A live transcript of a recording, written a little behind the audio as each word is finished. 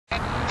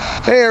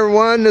Hey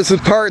everyone, this is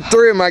part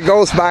 3 of my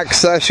ghost box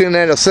session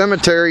at a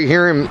cemetery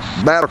here in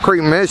Battle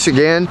Creek,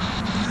 Michigan.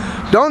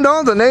 Don't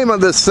know the name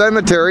of this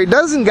cemetery. It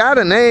doesn't got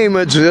a name,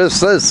 it just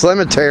says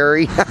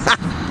cemetery.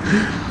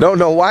 Don't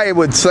know why it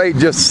would say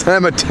just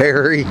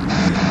cemetery.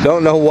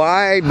 Don't know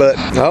why, but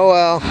oh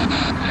well.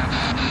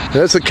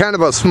 This is kind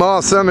of a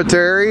small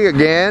cemetery,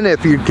 again,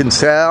 if you can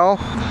tell.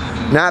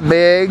 Not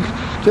big,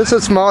 just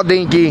a small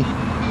dinky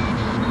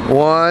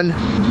one.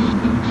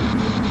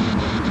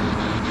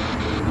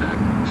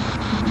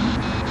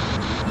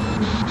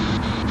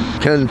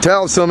 Can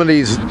tell some of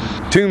these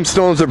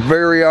tombstones are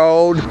very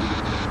old,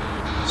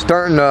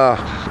 starting to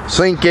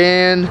sink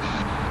in.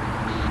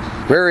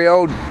 Very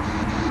old,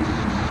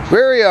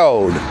 very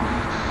old,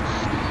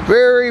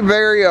 very,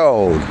 very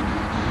old.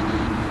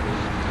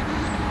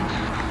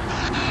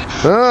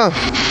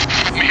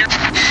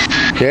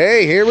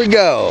 Okay, here we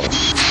go.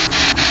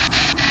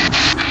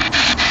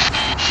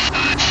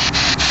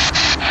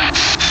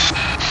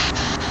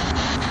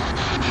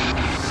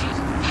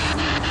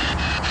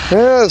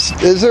 Yes,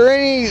 is there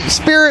any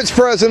spirits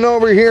present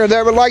over here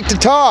that would like to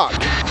talk?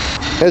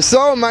 If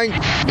so, my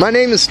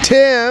name is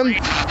Tim,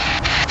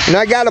 and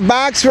I got a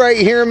box right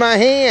here in my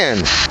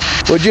hand.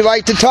 Would you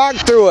like to talk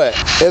through it?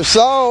 If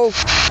so,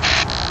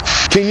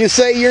 can you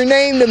say your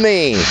name to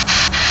me?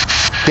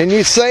 Can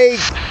you say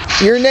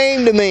your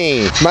name to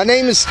me? My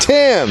name is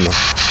Tim.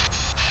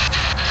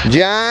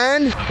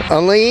 John,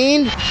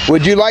 Aline,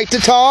 would you like to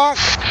talk?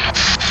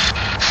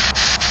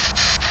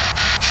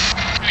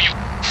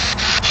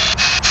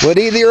 Would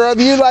either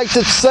of you like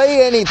to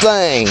say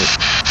anything?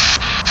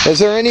 Is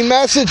there any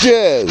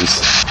messages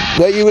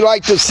that you would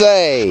like to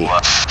say?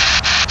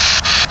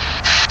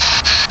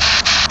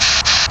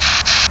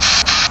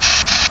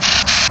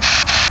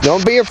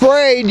 Don't be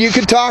afraid, you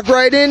can talk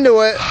right into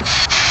it.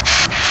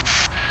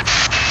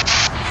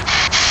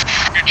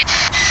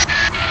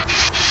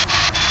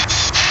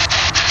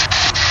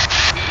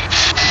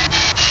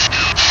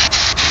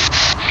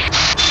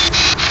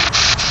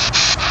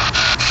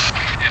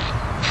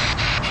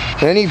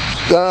 Any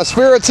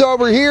spirits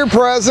over here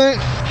present?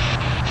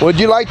 Would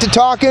you like to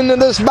talk into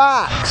this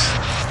box?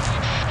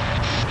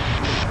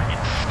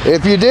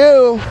 If you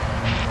do,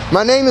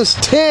 my name is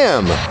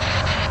Tim.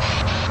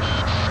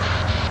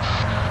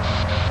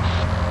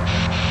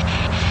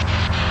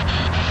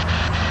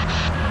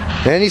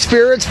 Any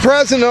spirits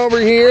present over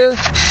here?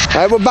 I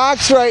have a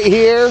box right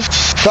here.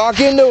 Talk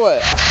into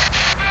it.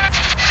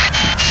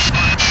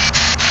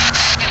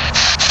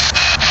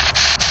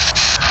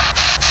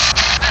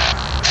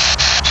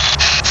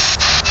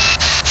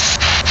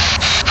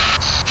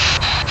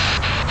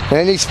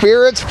 Any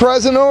spirits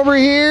present over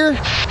here?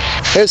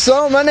 If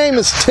so, my name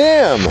is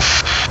Tim.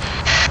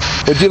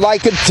 Would you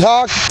like to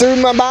talk through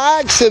my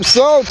box? If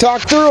so,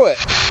 talk through it.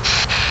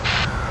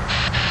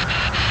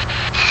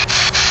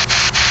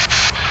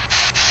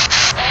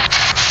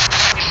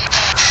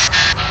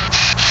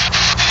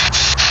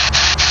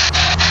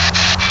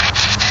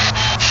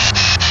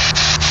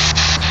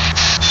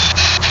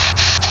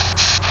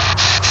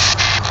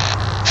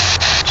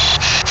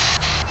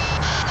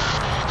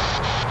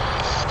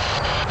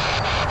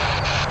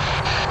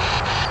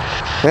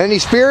 Any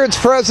spirits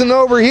present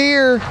over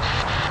here?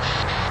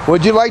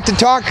 Would you like to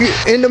talk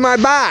into my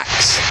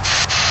box?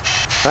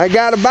 I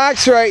got a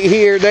box right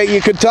here that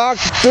you could talk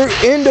through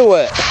into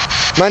it.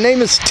 My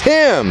name is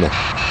Tim.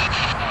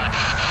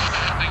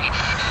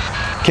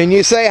 Can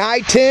you say hi,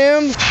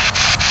 Tim?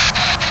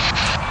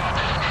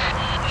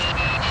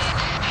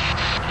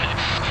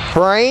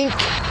 Frank,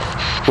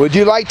 would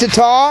you like to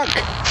talk?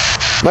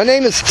 My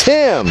name is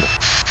Tim.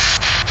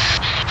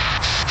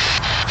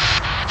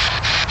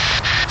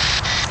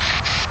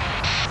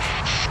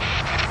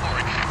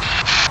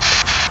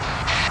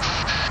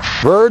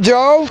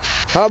 Virgil,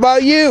 how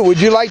about you?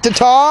 Would you like to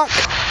talk?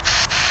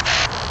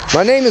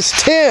 My name is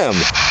Tim.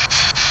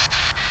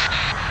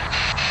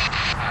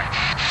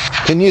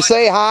 Can you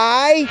say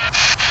hi?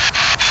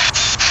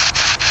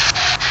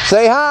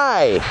 Say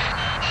hi.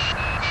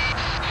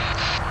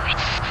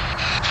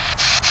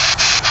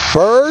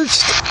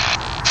 First?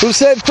 Who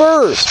said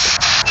first?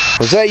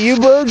 Was that you,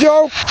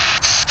 Virgil?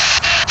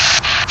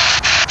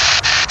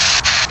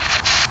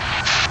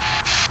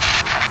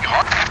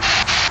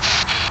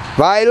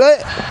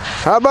 Violet?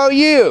 How about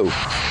you?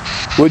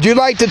 Would you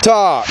like to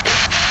talk?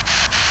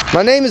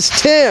 My name is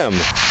Tim.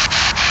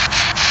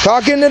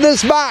 Talk into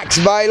this box,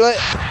 Violet.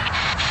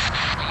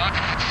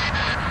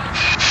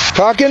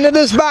 Talk into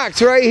this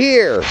box right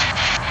here.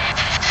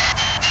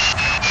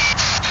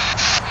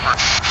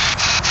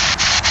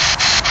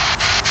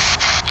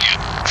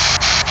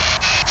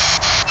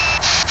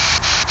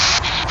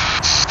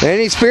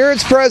 Any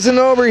spirits present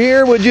over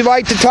here? Would you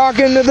like to talk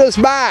into this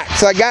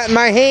box I got in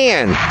my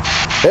hand?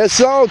 If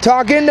so,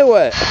 talk into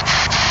it.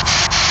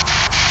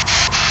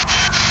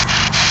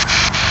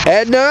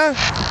 Edna,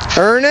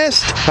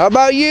 Ernest, how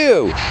about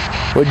you?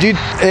 Would you,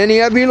 any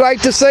of you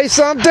like to say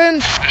something?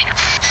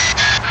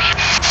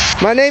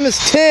 My name is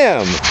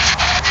Tim.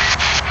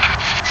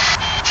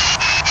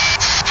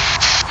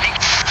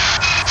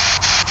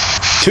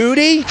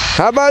 Tootie?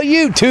 How about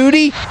you,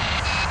 Tootie?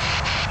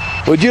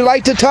 Would you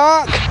like to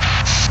talk?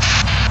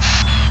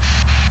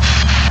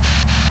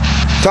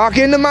 Talk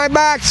into my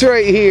box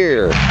right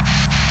here.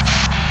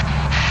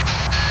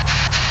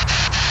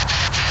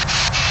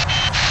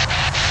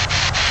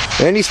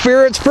 Any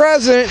spirits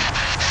present?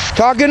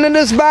 Talk into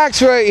this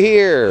box right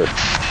here.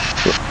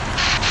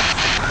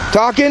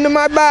 Talk into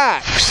my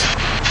box.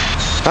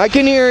 I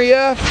can hear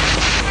you.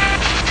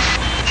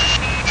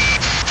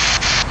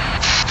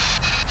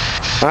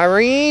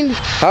 Irene,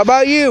 how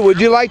about you?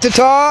 Would you like to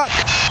talk?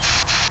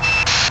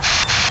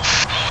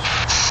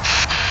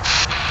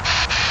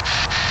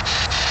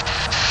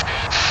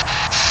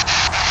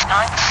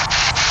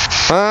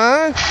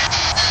 Huh?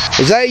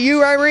 Is that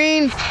you,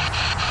 Irene?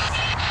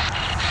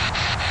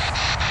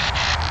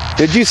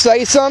 Did you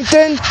say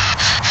something?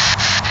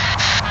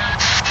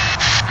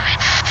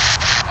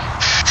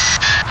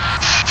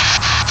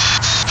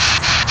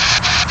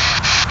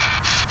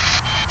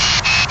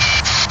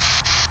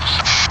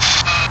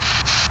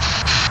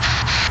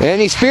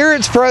 Any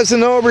spirits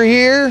present over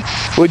here?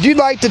 Would you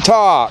like to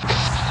talk?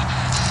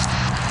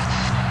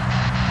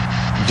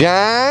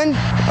 John,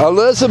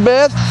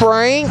 Elizabeth,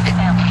 Frank,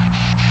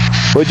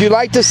 would you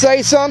like to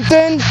say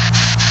something?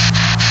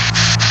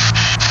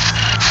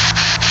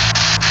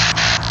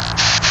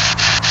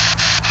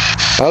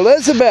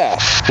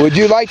 Elizabeth, would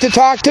you like to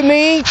talk to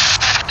me?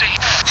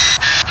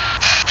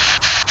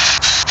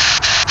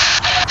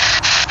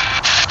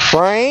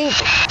 Frank,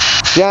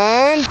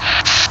 John,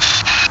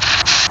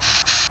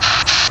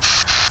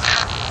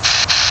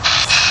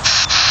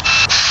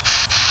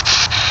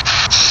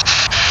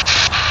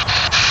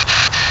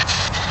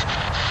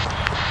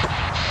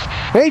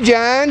 hey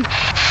John,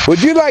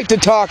 would you like to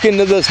talk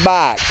into this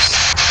box?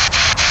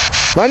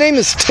 My name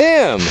is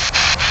Tim.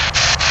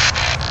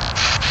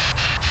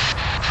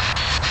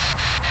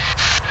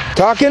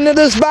 Talk into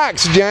this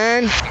box,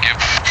 John.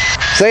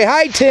 Say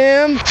hi,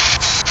 Tim.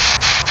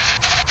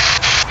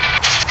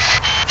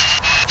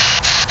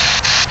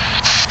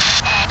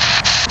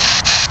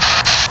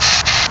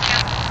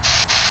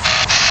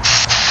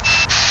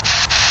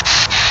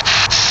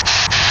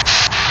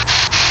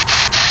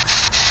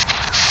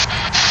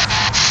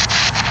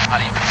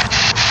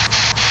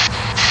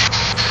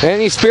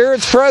 Any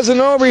spirits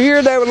present over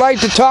here that would like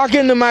to talk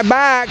into my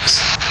box?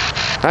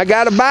 I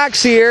got a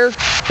box here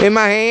in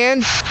my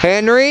hand.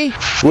 Henry,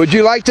 would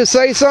you like to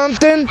say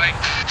something?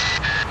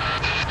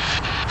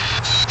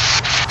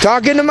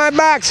 Talk into my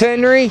box,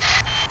 Henry.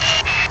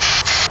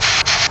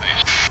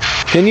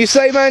 Can you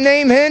say my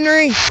name,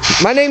 Henry?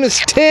 My name is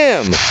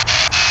Tim.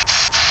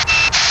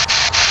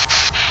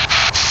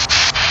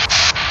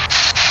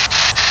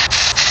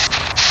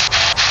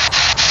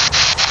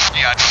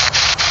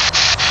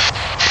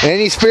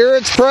 Any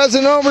spirits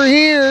present over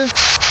here?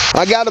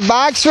 I got a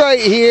box right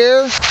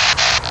here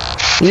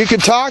you can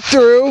talk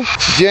through.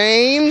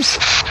 James,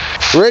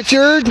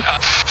 Richard,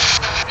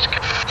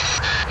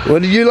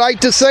 would you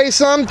like to say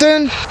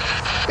something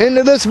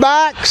into this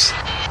box?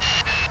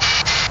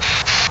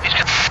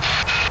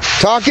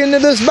 Talk into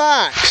this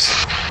box.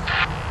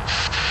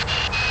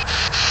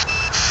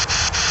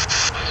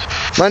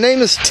 My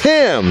name is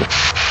Tim.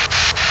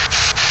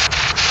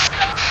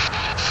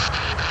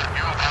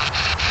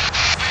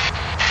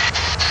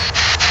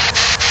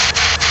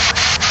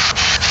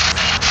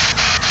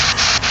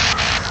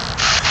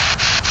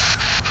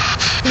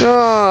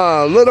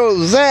 Oh,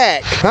 little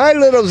Zach. Hi,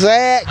 little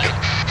Zach.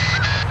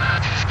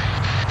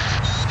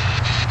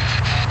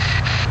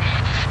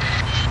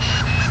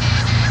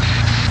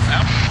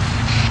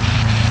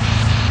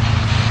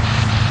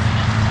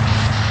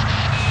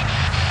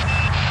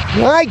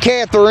 Hi,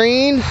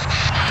 Catherine.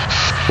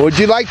 Would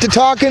you like to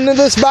talk into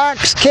this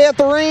box,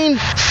 Catherine?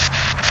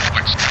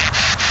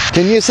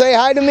 Can you say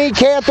hi to me,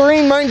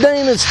 Catherine? My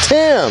name is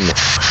Tim.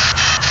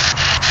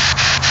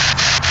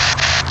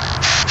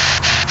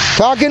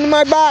 Talk into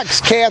my box,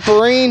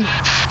 Catherine.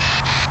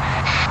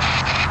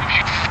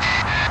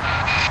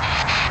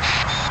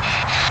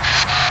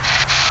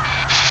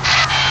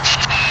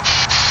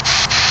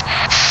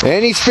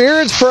 Any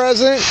spirits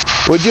present?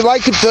 Would you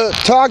like to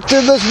talk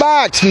to this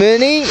box?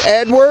 Minnie,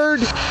 Edward,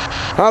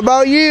 how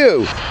about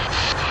you?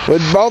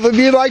 Would both of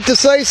you like to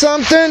say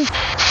something?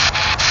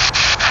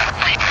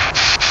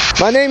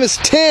 My name is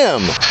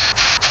Tim.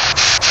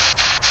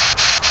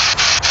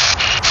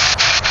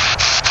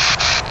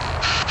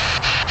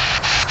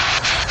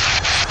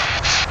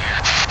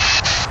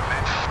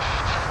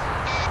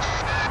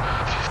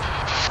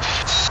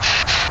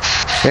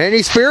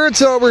 Any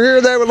spirits over here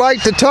that would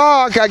like to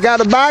talk? I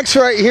got a box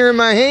right here in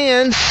my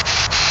hand.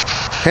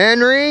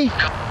 Henry,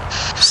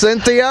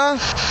 Cynthia,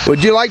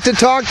 would you like to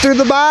talk through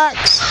the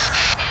box?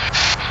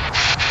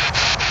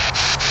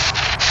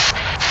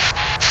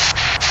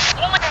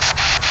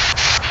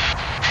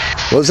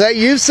 Was that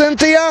you,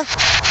 Cynthia,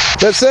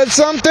 that said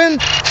something?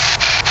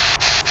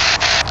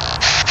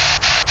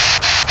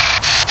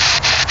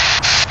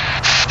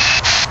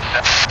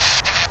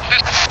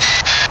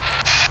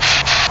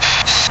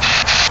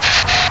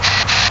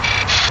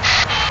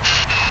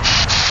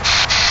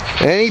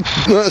 Any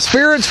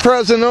spirits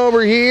present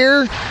over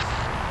here?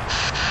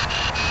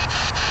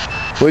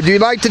 Would you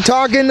like to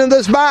talk into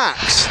this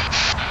box?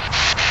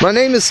 My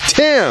name is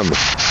Tim.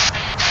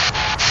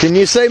 Can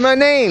you say my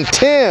name?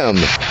 Tim.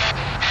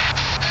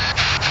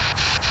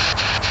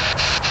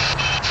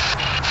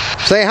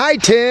 Say hi,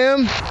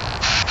 Tim.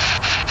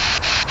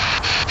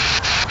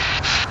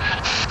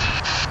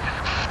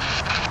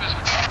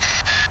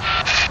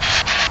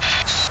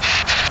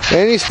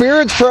 Any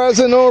spirits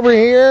present over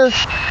here?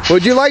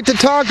 Would you like to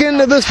talk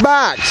into this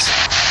box?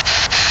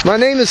 My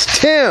name is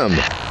Tim.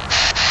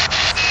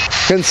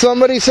 Can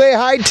somebody say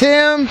hi,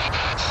 Tim?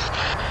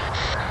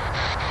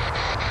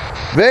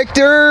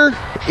 Victor,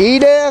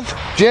 Edith,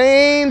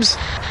 James,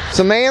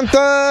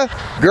 Samantha,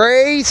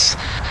 Grace,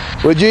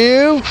 would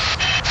you?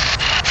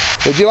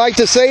 Would you like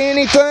to say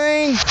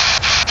anything?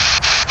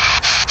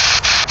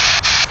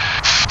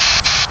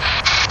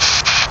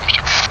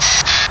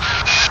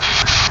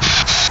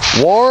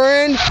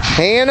 Warren,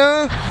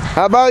 Hannah,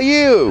 how about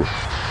you?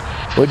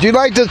 Would you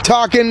like to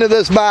talk into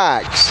this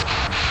box?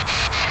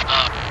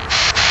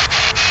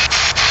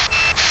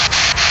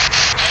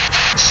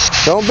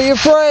 Don't be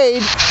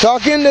afraid.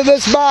 Talk into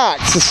this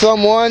box to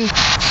someone.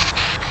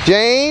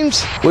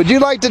 James, would you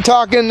like to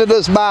talk into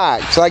this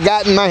box I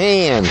got in my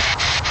hand?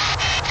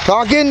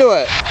 Talk into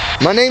it.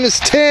 My name is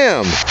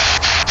Tim.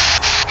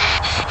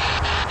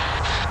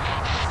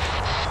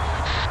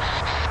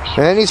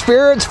 Any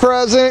spirits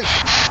present?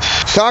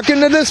 Talk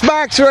into this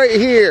box right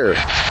here.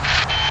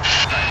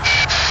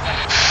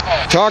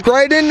 Talk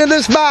right into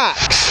this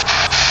box.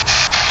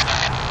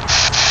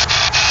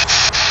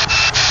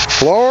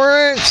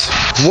 Lawrence,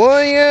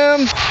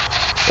 William,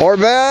 or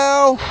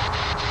Belle,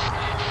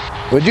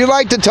 would you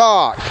like to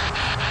talk?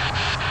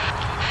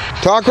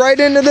 Talk right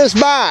into this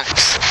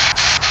box.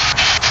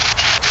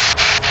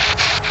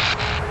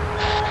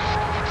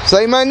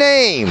 Say my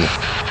name.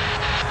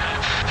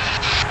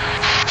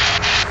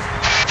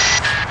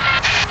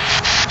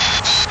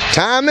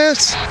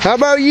 Thomas, how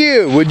about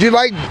you? Would you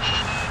like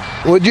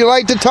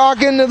to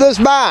talk into this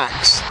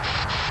box?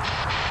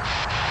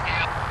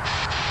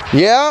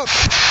 Yep.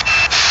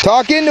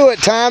 Talk into it,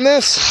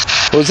 Thomas.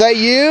 Was that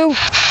you?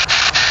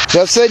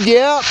 Just said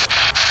yep.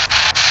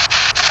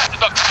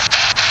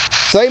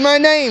 Say my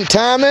name,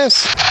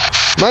 Thomas.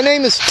 My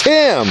name is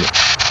Tim.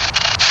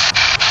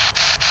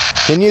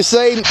 Can you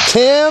say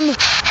Tim?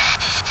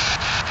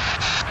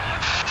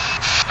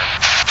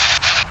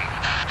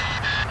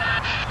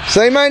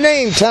 Say my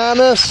name,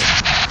 Thomas.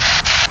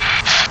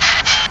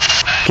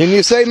 Can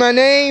you say my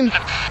name?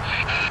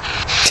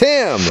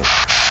 Tim.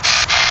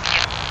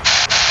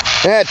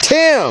 Yeah,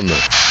 Tim.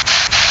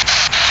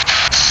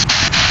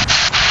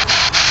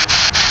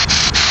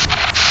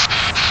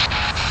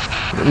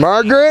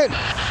 Margaret,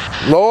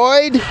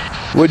 Lloyd,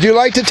 would you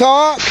like to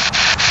talk?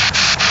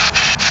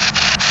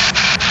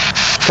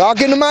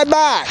 Talk into my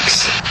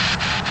box.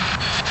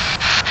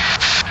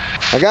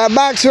 I got a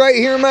box right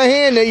here in my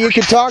hand that you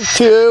can talk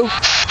to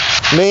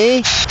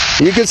me.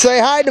 You can say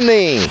hi to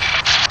me.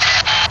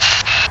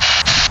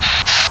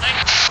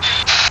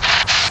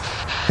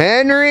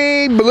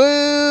 Henry,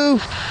 Blue,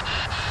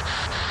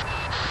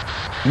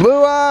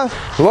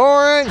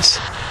 Lawrence,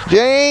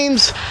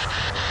 James.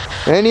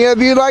 Any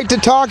of you like to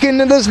talk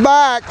into this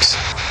box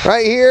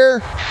right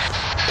here?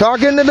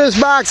 Talk into this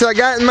box I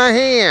got in my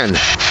hand.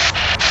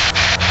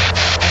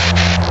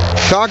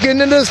 Talk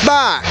into this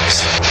box.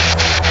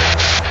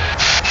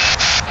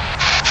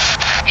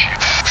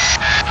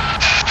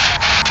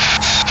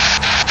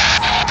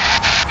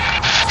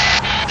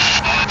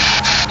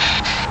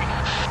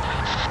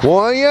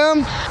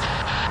 William,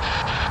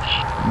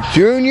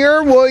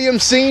 Junior, William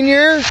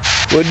Senior,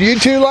 would you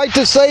two like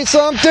to say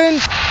something?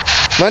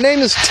 My name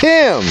is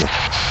Tim.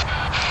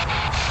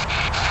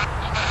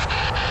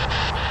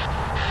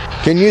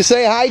 Can you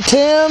say hi,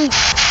 Tim?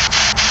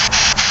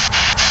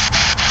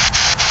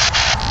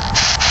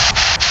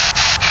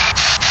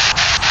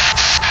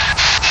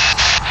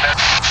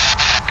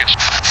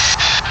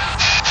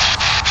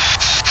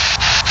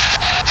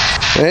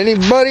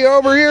 Anybody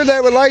over here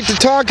that would like to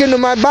talk into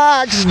my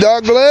box?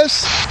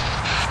 Douglas,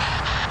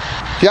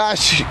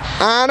 Josh,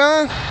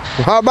 Anna,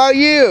 how about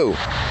you?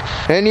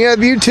 Any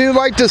of you two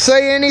like to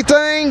say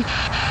anything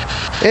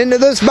into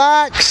this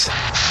box?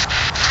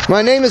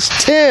 My name is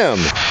Tim.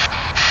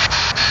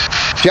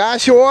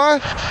 Joshua,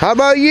 how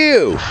about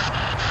you?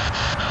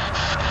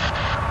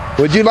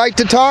 Would you like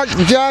to talk,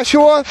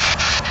 Joshua?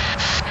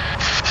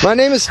 My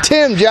name is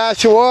Tim,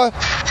 Joshua.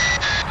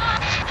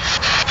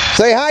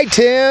 Say hi,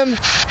 Tim.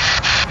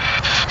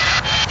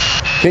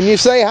 Can you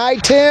say hi,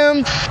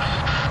 Tim?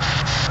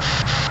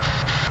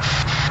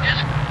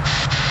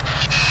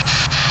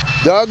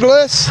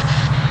 Douglas,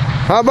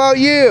 how about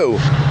you?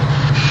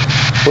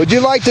 Would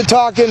you like to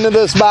talk into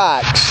this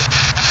box?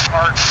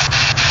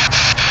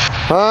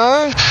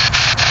 Huh?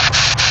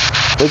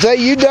 Was that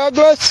you,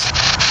 Douglas?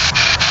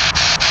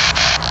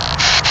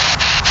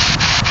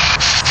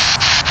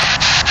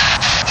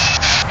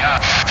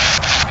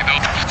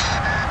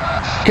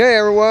 Okay,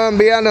 everyone,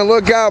 be on the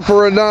lookout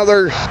for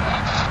another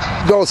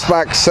Ghost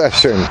Box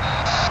session.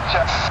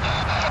 check.